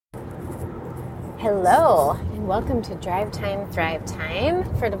Hello, and welcome to Drive Time, Thrive Time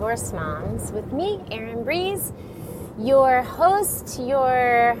for Divorced Moms with me, Erin Breeze, your host,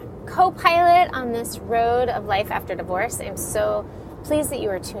 your co-pilot on this road of life after divorce. I'm so pleased that you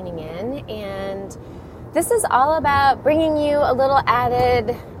are tuning in, and this is all about bringing you a little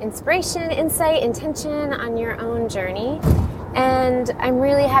added inspiration, insight, intention on your own journey. And I'm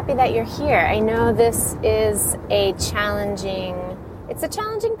really happy that you're here. I know this is a challenging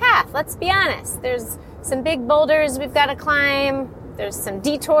path, let's be honest. There's some big boulders we've got to climb. There's some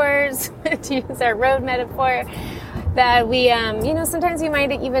detours, to use our road metaphor, that we, sometimes we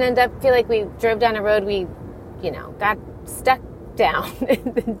might even end up, feel like we drove down a road we, got stuck down,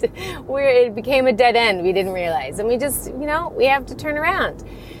 where it became a dead end we didn't realize. And we just, we have to turn around.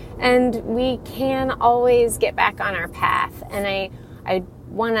 And we can always get back on our path. And I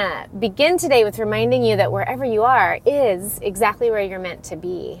want to begin today with reminding you that wherever you are is exactly where you're meant to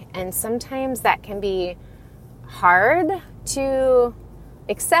be. And sometimes that can be hard to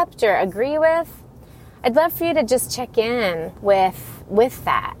accept or agree with. I'd love for you to just check in with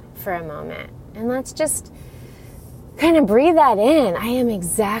that for a moment. And let's just kind of breathe that in. I am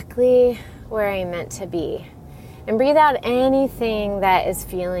exactly where I'm meant to be. And breathe out anything that is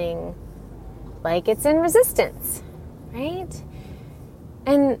feeling like it's in resistance, right?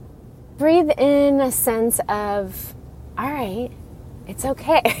 And breathe in a sense of, all right, it's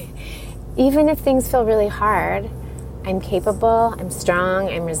okay. Even if things feel really hard, I'm capable, I'm strong,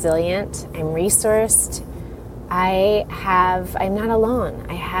 I'm resilient, I'm resourced. I'm not alone.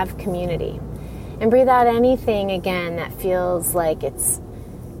 I have community. And breathe out anything, again, that feels like it's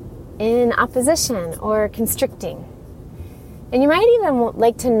in opposition or constricting. And you might even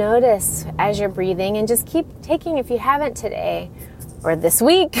like to notice as you're breathing, and just keep taking, if you haven't today or this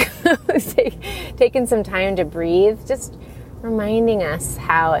week, taking some time to breathe, just reminding us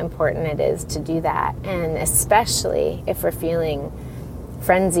how important it is to do that. And especially if we're feeling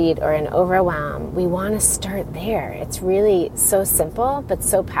frenzied or in overwhelm, we want to start there. It's really so simple, but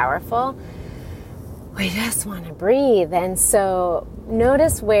so powerful. We just want to breathe. And so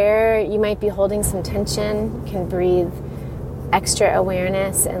notice where you might be holding some tension. You can breathe extra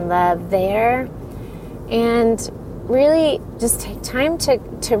awareness and love there. And really just take time to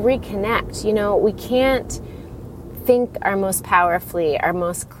reconnect. We can't think our most powerfully, our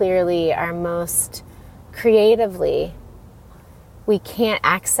most clearly, our most creatively. We can't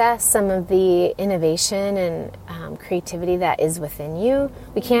access some of the innovation and creativity that is within you.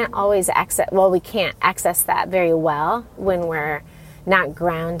 We can't access that very well when we're not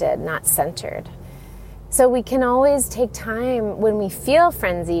grounded, not centered. So we can always take time when we feel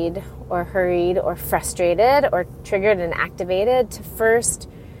frenzied or hurried or frustrated or triggered and activated to first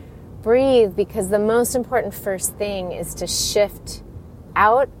breathe, because the most important first thing is to shift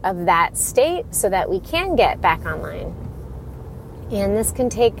out of that state so that we can get back online. And this can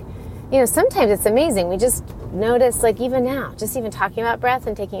take, sometimes it's amazing. We just notice, like even now, just even talking about breath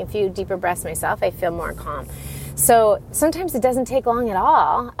and taking a few deeper breaths myself, I feel more calm. So sometimes it doesn't take long at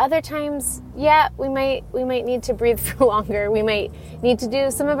all. Other times, we might need to breathe for longer. We might need to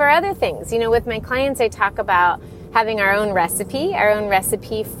do some of our other things. With my clients, I talk about having our own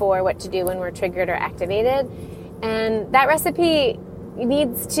recipe for what to do when we're triggered or activated. And that recipe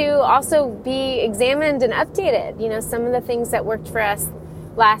needs to also be examined and updated. Some of the things that worked for us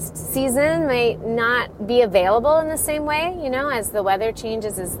last season might not be available in the same way, as the weather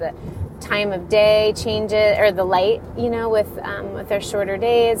changes, as the time of day changes, or the light, with our shorter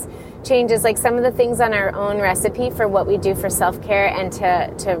days changes. Like some of the things on our own recipe for what we do for self-care and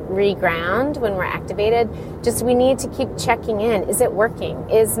to reground when we're activated, just we need to keep checking in. Is it working?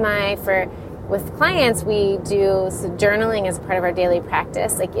 With clients, we do journaling as part of our daily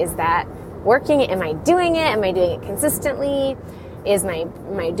practice. Like, is that working? Am I doing it? Am I doing it consistently?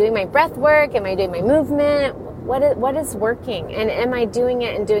 Am I doing my breath work? Am I doing my movement? What is working? And am I doing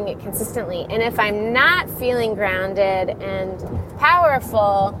it and doing it consistently? And if I'm not feeling grounded and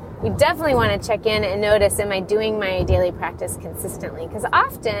powerful, we definitely want to check in and notice, am I doing my daily practice consistently? Because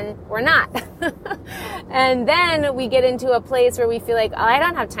often we're not. And then we get into a place where we feel like, I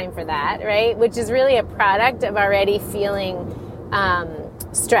don't have time for that, right? Which is really a product of already feeling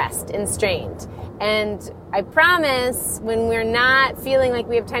stressed and strained. And I promise, when we're not feeling like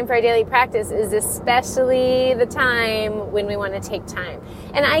we have time for our daily practice is especially the time when we want to take time.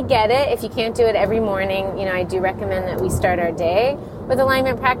 And I get it. If you can't do it every morning, I do recommend that we start our day with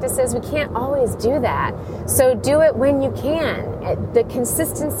alignment practices. We can't always do that. So do it when you can. The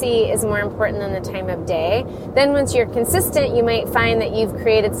consistency is more important than the time of day. Then once you're consistent, you might find that you've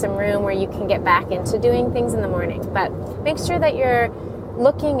created some room where you can get back into doing things in the morning. But make sure that you're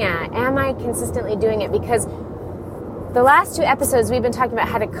looking at, am I consistently doing it? Because the last 2 episodes, we've been talking about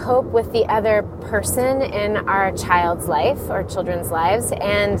how to cope with the other person in our child's life or children's lives.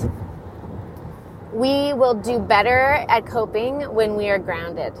 And we will do better at coping when we are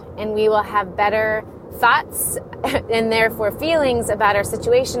grounded. And we will have better thoughts and therefore feelings about our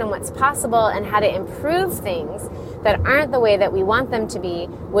situation and what's possible and how to improve things that aren't the way that we want them to be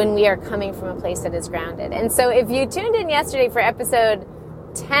when we are coming from a place that is grounded. And so if you tuned in yesterday for episode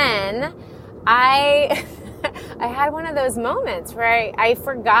 10, I had one of those moments where I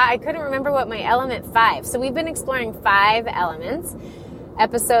forgot, I couldn't remember what my element 5. So we've been exploring 5 elements.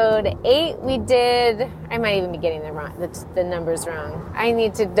 Episode 8, we did, I might even be getting the numbers wrong. I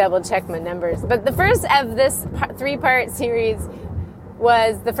need to double check my numbers. But the first of this 3-part series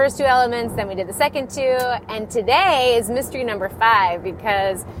was the first 2 elements, then we did the second 2, and today is mystery number 5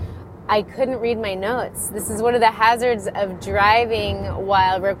 because I couldn't read my notes. This is one of the hazards of driving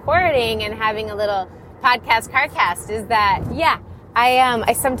while recording and having a little podcast carcast is that,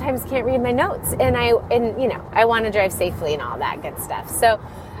 I sometimes can't read my notes and I want to drive safely and all that good stuff. So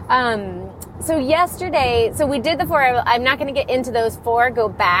yesterday, we did the 4. I'm not going to get into those 4. Go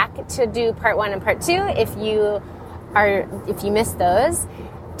back to do part 1 and part 2 if you missed those.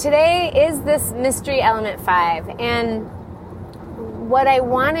 Today is this mystery element 5, and what I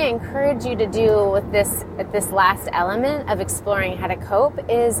want to encourage you to do with this last element of exploring how to cope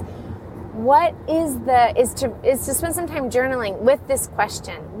is to spend some time journaling with this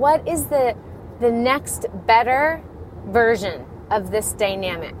question. What is the next better version of this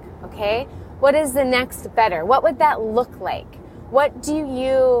dynamic? Okay? What is the next better? What would that look like?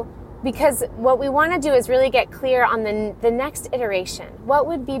 Because what we want to do is really get clear on the next iteration. What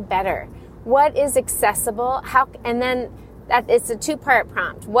would be better? What is accessible? And then it's a 2-part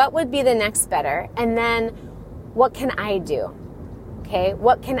prompt. What would be the next better? And then what can I do? Okay,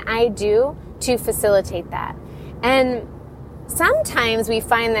 what can I do to facilitate that? And sometimes we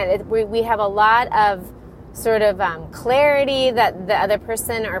find that we have a lot of sort of clarity that the other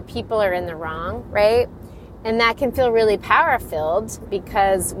person or people are in the wrong, right? And that can feel really power-filled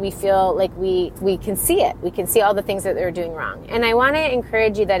because we feel like we can see it. We can see all the things that they're doing wrong. And I want to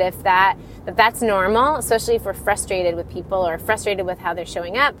encourage you that if that's normal, especially if we're frustrated with people or frustrated with how they're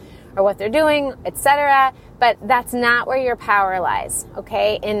showing up or what they're doing, etc., but that's not where your power lies,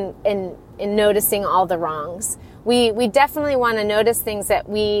 okay, in noticing all the wrongs. We definitely want to notice things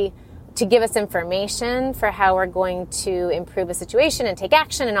to give us information for how we're going to improve a situation and take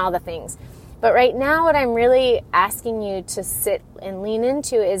action and all the things. But right now, what I'm really asking you to sit and lean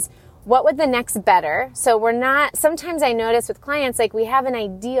into is what would the next better? So sometimes I notice with clients, like we have an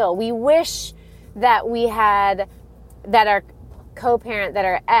ideal. We wish that that our co-parent, that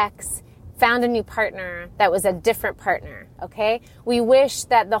our ex, found a new partner that was a different partner, okay? We wish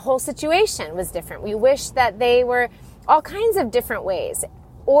that the whole situation was different. We wish that they were all kinds of different ways.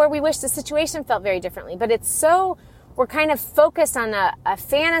 Or we wish the situation felt very differently. But we're kind of focused on a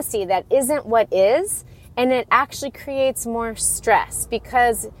fantasy that isn't what is, and it actually creates more stress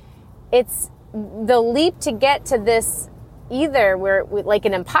because it's the leap to get to this. Either we're like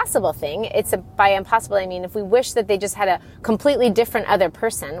an impossible thing. By impossible, I mean if we wish that they just had a completely different other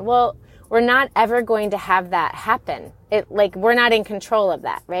person. Well, we're not ever going to have that happen. We're not in control of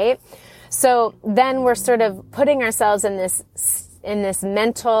that, right? So then we're sort of putting ourselves in this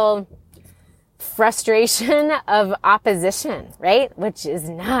mental frustration of opposition, right? Which is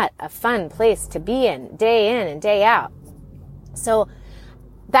not a fun place to be in and day out. So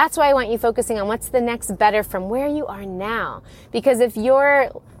that's why I want you focusing on what's the next better from where you are now. Because if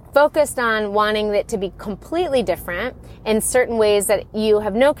you're focused on wanting it to be completely different in certain ways that you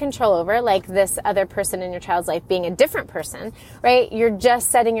have no control over, like this other person in your child's life being a different person, right? You're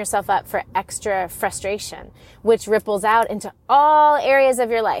just setting yourself up for extra frustration, which ripples out into all areas of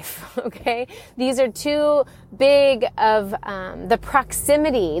your life, okay? These are too big of the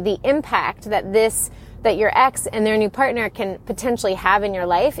proximity, the impact that your ex and their new partner can potentially have in your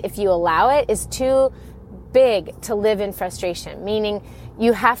life, if you allow it, is too big to live in frustration, meaning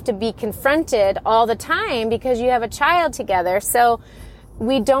you have to be confronted all the time because you have a child together. So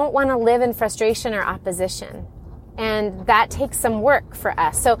we don't want to live in frustration or opposition. And that takes some work for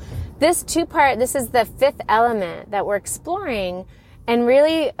us. So this is the 5th element that we're exploring. And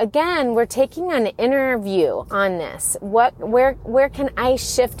really, again, we're taking an inner view on this. Where can I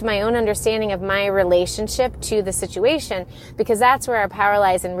shift my own understanding of my relationship to the situation? Because that's where our power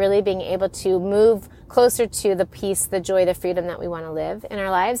lies in really being able to move closer to the peace, the joy, the freedom that we want to live in our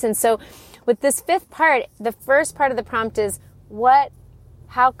lives. And so with this 5th part, the first part of the prompt is,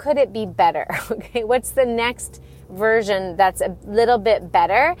 how could it be better? Okay, what's the next version that's a little bit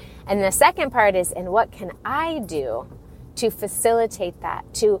better? And the second part is, and what can I do to facilitate that,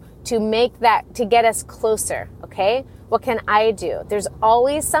 to make that, to get us closer, okay? What can I do? There's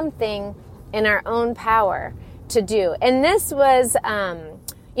always something in our own power to do. And this was,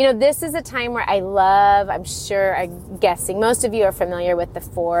 this is a time where I'm guessing most of you are familiar with the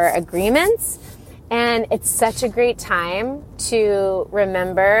 4 agreements. And it's such a great time to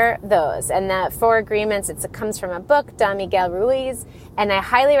remember those. And the 4 agreements, it comes from a book, Don Miguel Ruiz. And I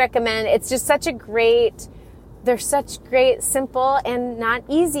highly recommend, it's just they're such great, simple, and not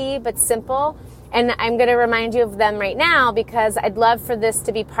easy, but simple. And I'm going to remind you of them right now because I'd love for this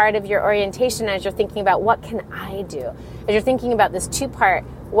to be part of your orientation as you're thinking about what can I do? As you're thinking about this 2-part,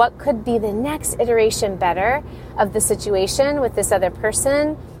 what could be the next iteration better of the situation with this other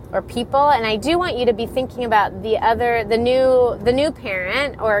person or people? And I do want you to be thinking about the new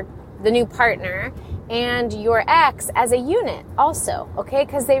parent or the new partner and your ex as a unit also, okay?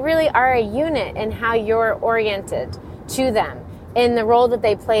 Because they really are a unit in how you're oriented to them in the role that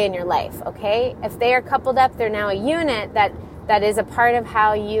they play in your life, okay? If they are coupled up, they're now a unit that is a part of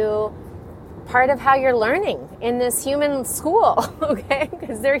how you're learning in this human school, okay?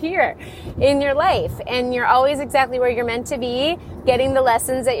 Because they're here in your life and you're always exactly where you're meant to be, getting the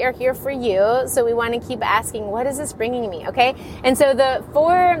lessons that are here for you. So we want to keep asking, what is this bringing me, okay? And so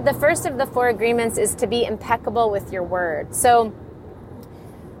the first of the 4 agreements is to be impeccable with your word. So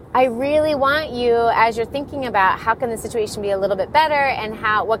I really want you, as you're thinking about how can the situation be a little bit better and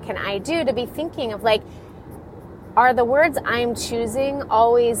what can I do, to be thinking of are the words I'm choosing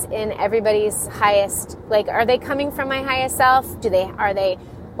always in everybody's highest, are they coming from my highest self? Are they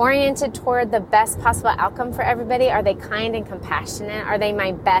oriented toward the best possible outcome for everybody? Are they kind and compassionate? Are they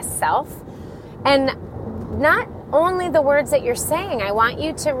my best self? And not only the words that you're saying, I want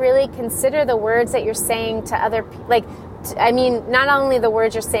you to really consider the words that you're saying to other people, not only the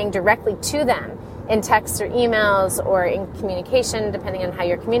words you're saying directly to them in text or emails or in communication, depending on how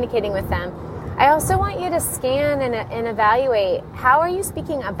you're communicating with them. I also want you to scan and evaluate, how are you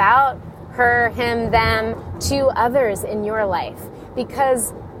speaking about her, him, them to others in your life?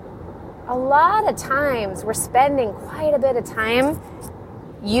 Because a lot of times we're spending quite a bit of time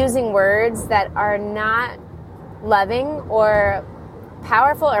using words that are not loving or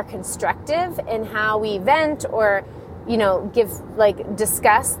powerful or constructive in how we vent or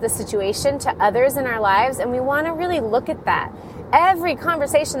discuss the situation to others in our lives. And we want to really look at that. Every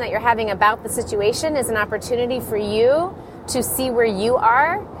conversation that you're having about the situation is an opportunity for you to see where you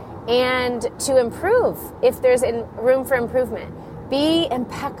are and to improve if there's room for improvement. Be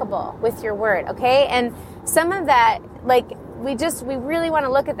impeccable with your word, okay? And some of that, we really want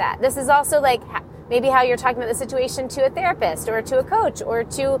to look at that. This is also maybe how you're talking about the situation to a therapist or to a coach or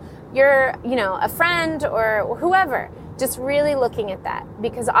to your, a friend or whoever. Just really looking at that,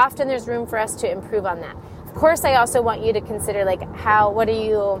 because often there's room for us to improve on that. Of course, I also want you to consider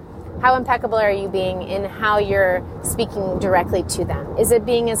how impeccable are you being in how you're speaking directly to them? Is it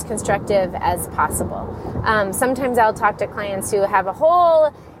being as constructive as possible? Sometimes I'll talk to clients who have a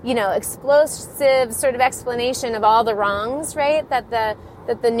whole, explosive sort of explanation of all the wrongs, right? That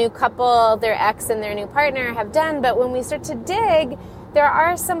the new couple, their ex and their new partner have done. But when we start to dig, there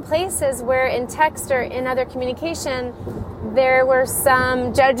are some places where in text or in other communication, there were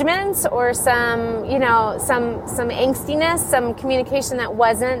some judgments or some angstiness, some communication that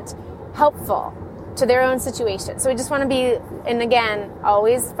wasn't helpful to their own situation. So we just want to be, and again,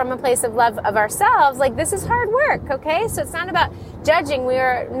 always from a place of love of ourselves, this is hard work, okay? So it's not about judging.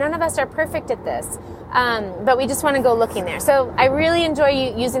 None of us are perfect at this. But we just want to go looking there. So I really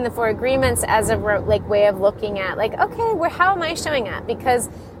enjoy using the 4 agreements as a way of looking at okay, how am I showing up? Because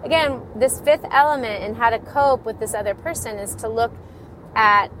again, this 5th element in how to cope with this other person is to look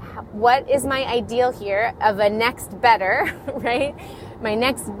at what is my ideal here of a next better, right? My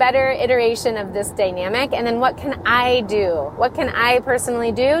next better iteration of this dynamic. And then what can I do? What can I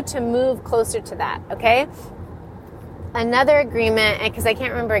personally do to move closer to that? Okay. Another agreement, because I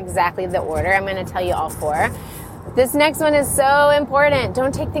can't remember exactly the order, I'm going to tell you all 4. This next one is so important.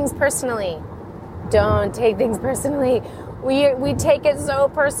 Don't take things personally. Don't take things personally. We take it so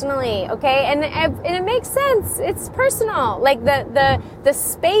personally, okay? And it makes sense. It's personal. The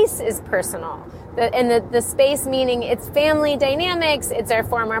space is personal. The space meaning it's family dynamics, it's our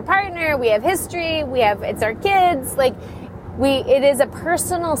former partner, we have history, it's our kids, it is a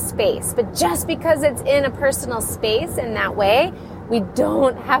personal space. But just because it's in a personal space in that way, we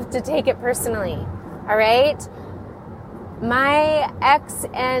don't have to take it personally, all right? My ex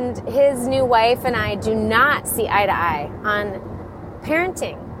and his new wife and I do not see eye to eye on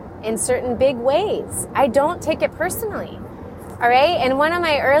parenting in certain big ways. I don't take it personally. All right. And one of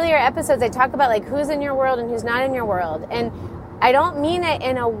my earlier episodes, I talk about like who's in your world and who's not in your world. And I don't mean it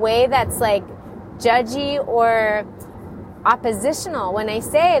in a way that's like judgy or oppositional when I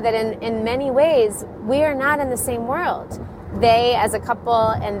say that in many ways, we are not in the same world. They as a couple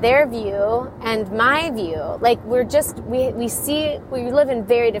and their view and my view, like we live in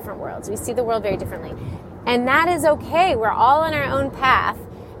very different worlds. We see the world very differently. And that is okay. We're all on our own path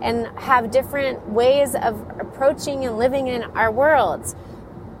and have different ways of approaching and living in our worlds.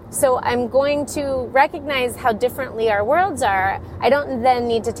 So I'm going to recognize how differently our worlds are. I don't then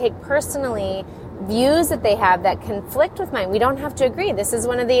need to take personally views that they have that conflict with mine. We don't have to agree. This is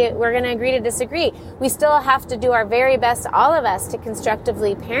we're going to agree to disagree. We still have to do our very best, all of us, to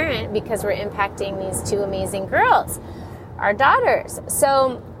constructively parent because we're impacting these two amazing girls, our daughters.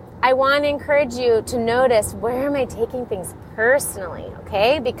 So I want to encourage you to notice, where am I taking things personally,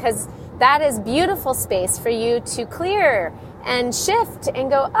 okay? Because that is beautiful space for you to clear and shift and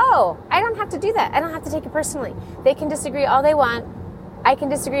go, oh, I don't have to do that. I don't have to take it personally. They can disagree all they want. I can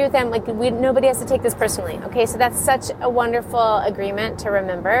disagree with them. Like nobody has to take this personally. Okay, so that's such a wonderful agreement to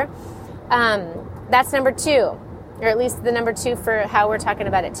remember. That's number 2, or at least the number 2 for how we're talking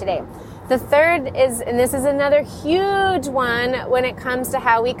about it today. The third is, and this is another huge one when it comes to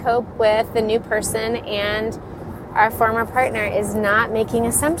how we cope with the new person and our former partner, is not making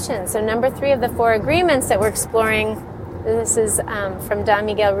assumptions. So number 3 of the 4 agreements that we're exploring, this is from Don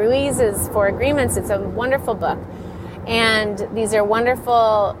Miguel Ruiz's 4 Agreements. It's a wonderful book. And these are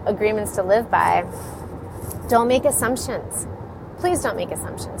wonderful agreements to live by. Don't make assumptions. Please don't make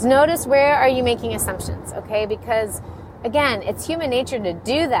assumptions. Notice, where are you making assumptions, okay? Because, again, it's human nature to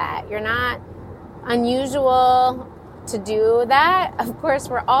do that. You're not unusual to do that. Of course,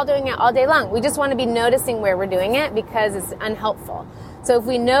 we're all doing it all day long. We just want to be noticing where we're doing it because it's unhelpful. So if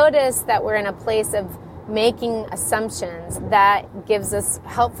we notice that we're in a place of making assumptions, that gives us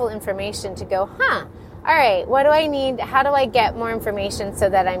helpful information to go, all right, what do I need? How do I get more information so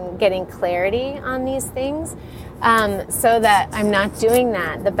that I'm getting clarity on these things, so that I'm not doing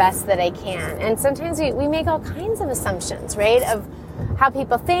that the best that I can? And sometimes we make all kinds of assumptions, right, of how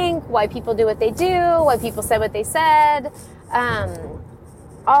people think, why people do what they do, why people said what they said,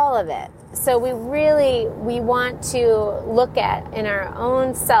 all of it. So we want to look at in our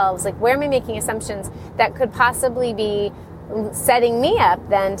own selves, like, where am I making assumptions that could possibly be setting me up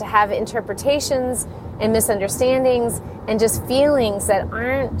then to have interpretations and misunderstandings and just feelings that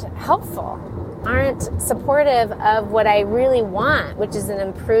aren't helpful, aren't supportive of what I really want, which is an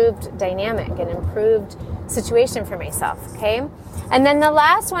improved dynamic, an improved situation for myself, okay? And then the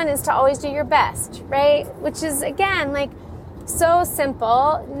last one is to always do your best, right? Which is, again, like, so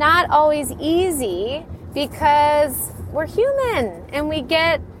simple, not always easy, because we're human and we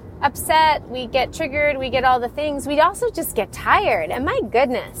get upset, we get triggered, we get all the things. We also just get tired. And my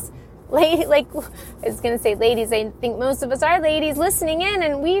goodness, I was going to say ladies, I think most of us are ladies listening in,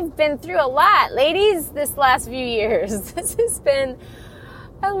 and we've been through a lot, ladies, this last few years. This has been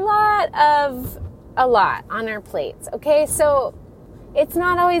a lot on our plates, okay? So it's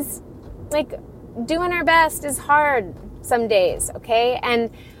not always, like, doing our best is hard some days, okay?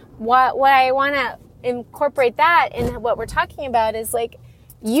 And what I want to incorporate that in what we're talking about is, like,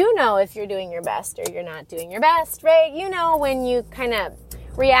 you know if you're doing your best or you're not doing your best, right? You know when you kind of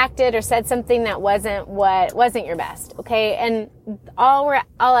reacted or said something that wasn't your best, okay? And all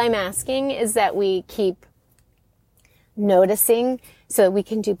I'm asking is that we keep noticing so that we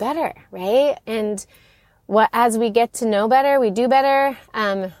can do better, right? And as we get to know better, we do better.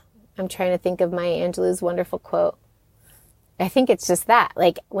 I'm trying to think of Maya Angelou's wonderful quote. I think it's just that,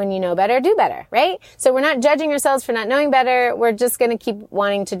 like, when you know better, do better, right? So we're not judging ourselves for not knowing better. We're just going to keep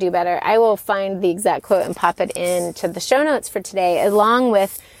wanting to do better. I will find the exact quote and pop it into the show notes for today, along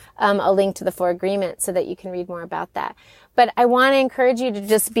with a link to the 4 Agreements so that you can read more about that. But I want to encourage you to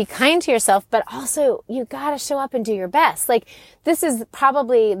just be kind to yourself, but also you got to show up and do your best. Like, this is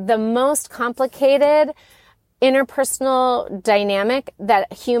probably the most complicated interpersonal dynamic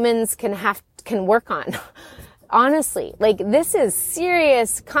that humans can work on. Honestly, like, this is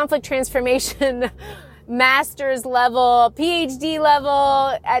serious conflict transformation, master's level, PhD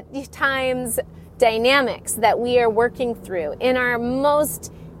level, at times, dynamics that we are working through in our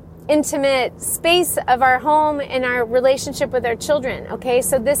most intimate space of our home, in our relationship with our children, okay?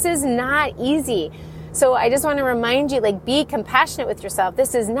 So this is not easy. So I just want to remind you, like, be compassionate with yourself.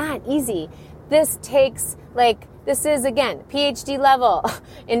 This is not easy. This takes, like, This is, again, PhD level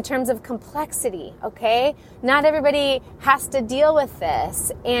in terms of complexity, okay? Not everybody has to deal with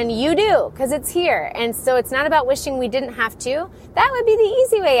this, and you do, because it's here. And so it's not about wishing we didn't have to. That would be the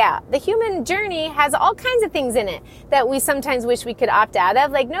easy way out. The human journey has all kinds of things in it that we sometimes wish we could opt out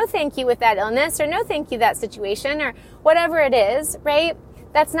of, like no thank you with that illness, or no thank you that situation, or whatever it is, right?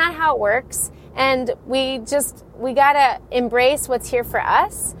 That's not how it works. And we gotta embrace what's here for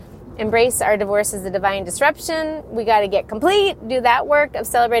us. Embrace our divorce as a divine disruption. We got to get complete, do that work of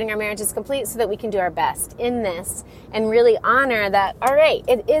celebrating our marriage as complete so that we can do our best in this and really honor that, all right,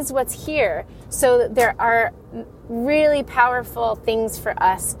 it is what's here. So there are really powerful things for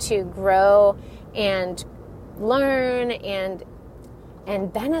us to grow and learn and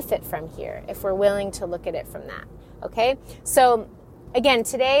benefit from here if we're willing to look at it from that. Okay? So again,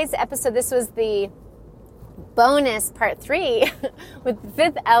 today's episode, this was the bonus part 3 with the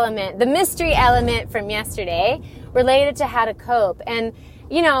 5th element, the mystery element from yesterday related to how to cope. And,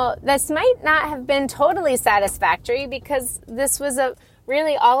 you know, this might not have been totally satisfactory because this was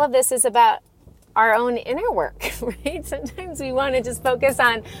really all of this is about our own inner work, right? Sometimes we want to just focus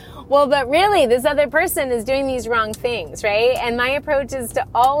on, well, but really this other person is doing these wrong things, right? And my approach is to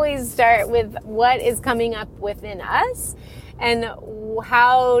always start with what is coming up within us. And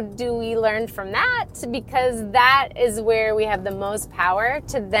how do we learn from that? Because that is where we have the most power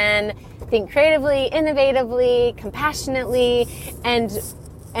to then think creatively, innovatively, compassionately, and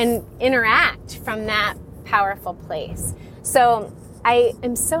interact from that powerful place. So I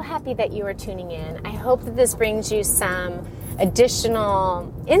am so happy that you are tuning in. I hope that this brings you some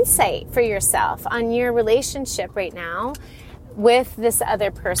additional insight for yourself on your relationship right now with this other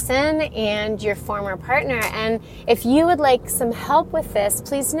person and your former partner. And if you would like some help with this,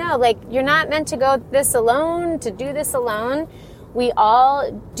 please know, like, you're not meant to go this alone, to do this alone. We all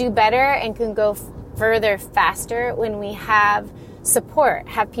do better and can go further faster when we have support,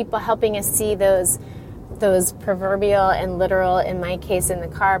 have people helping us see those proverbial and literal, in my case in the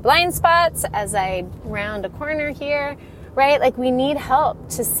car, blind spots as I round a corner here, right? Like, we need help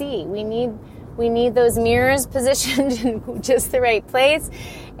to see. We need those mirrors positioned in just the right place,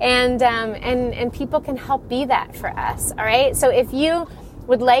 and people can help be that for us. All right. So if you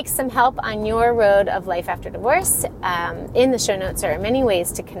would like some help on your road of life after divorce, in the show notes there are many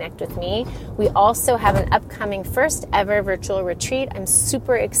ways to connect with me. We also have an upcoming first ever virtual retreat. I'm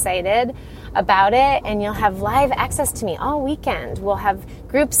super excited about it, and you'll have live access to me all weekend. We'll have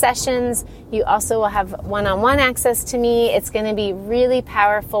group sessions. You also will have one-on-one access to me. It's going to be a really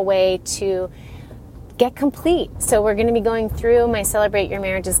powerful way to get complete. So we're going to be going through my Celebrate Your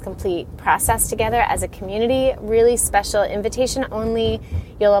Marriage is Complete process together as a community. Really special, invitation only.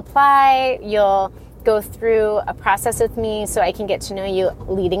 You'll apply, you'll go through a process with me so I can get to know you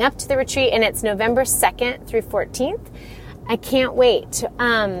leading up to the retreat, and it's November 2nd through 14th. I can't wait,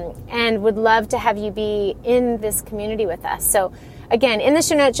 and would love to have you be in this community with us. So again, in the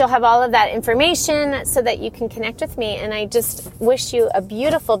show notes, you'll have all of that information so that you can connect with me. And I just wish you a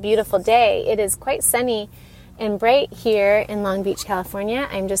beautiful, beautiful day. It is quite sunny and bright here in Long Beach, California.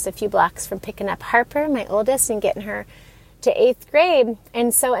 I'm just a few blocks from picking up Harper, my oldest, and getting her to 8th grade.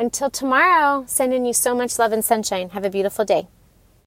 And so until tomorrow, sending you so much love and sunshine. Have a beautiful day.